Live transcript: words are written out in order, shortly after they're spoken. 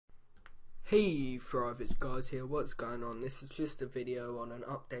Hey Thrive, it's Garrys here. What's going on? This is just a video on an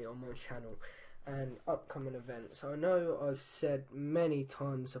update on my channel and upcoming events. I know I've said many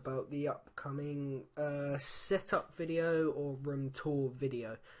times about the upcoming setup video or room tour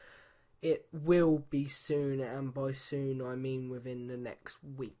video. It will be soon, and by soon I mean within the next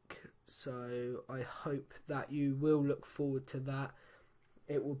week. So I hope that you will look forward to that.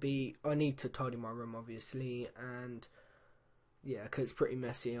 It will be, I need to tidy my room obviously, and yeah, because it's pretty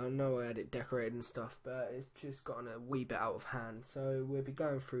messy. I know I had it decorated and stuff, but it's just gotten a wee bit out of hand. So we'll be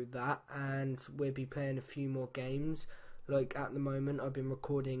going through that, and we'll be playing a few more games. Like at the moment, I've been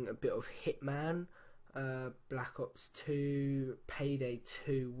recording a bit of Hitman, Black Ops 2, Payday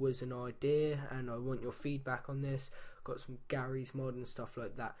 2 was an idea, and I want your feedback on this. Got some Garrys Mod and stuff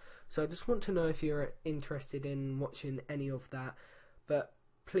like that. So I just want to know if you're interested in watching any of that. But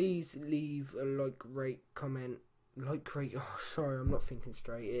please leave a like, rate, comment. Like, rate, oh sorry, I'm not thinking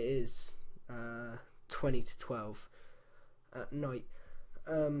straight. It is 20 to 12 at night.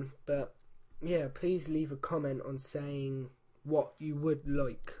 But yeah, please leave a comment on saying what you would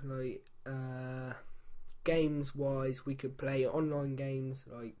like games wise. We could play online games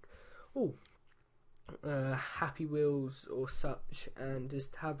like Happy Wheels or such, and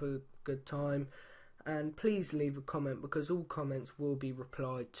just have a good time. And please leave a comment, because all comments will be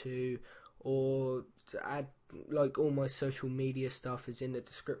replied to, or to add, like, all my social media stuff is in the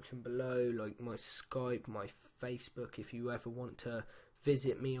description below, like my Skype, my Facebook, if you ever want to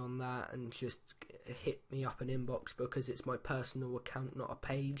visit me on that, and just hit me up an inbox, because it's my personal account, not a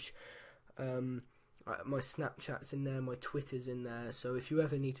page. My Snapchat's in there, my Twitter's in there, so if you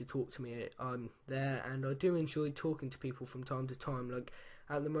ever need to talk to me, I'm there. And I do enjoy talking to people from time to time. Like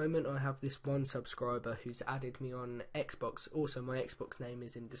at the moment I have this one subscriber who's added me on Xbox. Also my Xbox name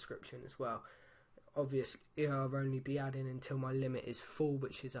is in description as well. Obviously I'll only be adding until my limit is full,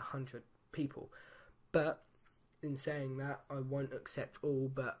 which is 100 people. But in saying that, I won't accept all,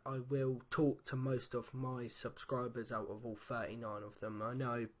 but I will talk to most of my subscribers out of all 39 of them. I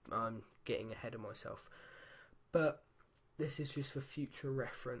know I'm getting ahead of myself, but this is just for future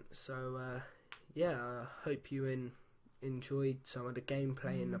reference. So yeah, I hope you enjoyed some of the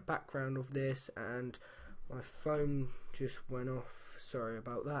gameplay in the background of this. And my phone just went off, sorry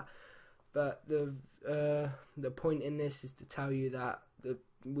about that. But the point in this is to tell you that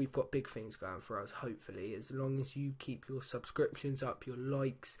we've got big things going for us, hopefully, as long as you keep your subscriptions up, your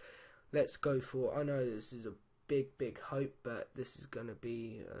likes. Let's go for, I know this is a big hope, but this is going to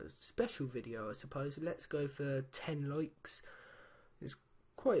be a special video, I suppose. Let's go for 10 likes. It's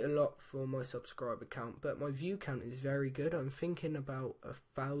quite a lot for my subscriber count, but my view count is very good. I'm thinking about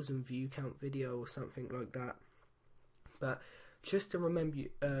 1,000 view count video or something like that. But just to remind you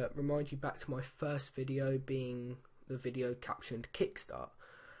back to my first video, being the video captioned Kickstart.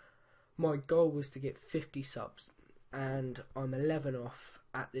 My goal was to get 50 subs, and I'm 11 off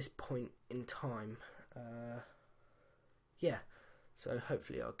at this point in time. Yeah, so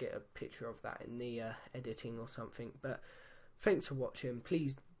hopefully I'll get a picture of that in the editing or something. But thanks for watching.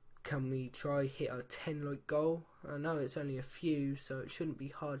 Please, can we try hit a 10 like goal? I know it's only a few, so it shouldn't be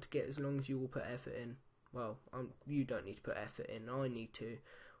hard to get, as long as you all put effort in. Well, you don't need to put effort in, I need to,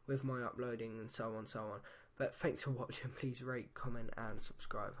 with my uploading and so on. But thanks for watching. Please rate, comment and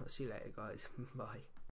subscribe. I'll see you later, guys. Bye.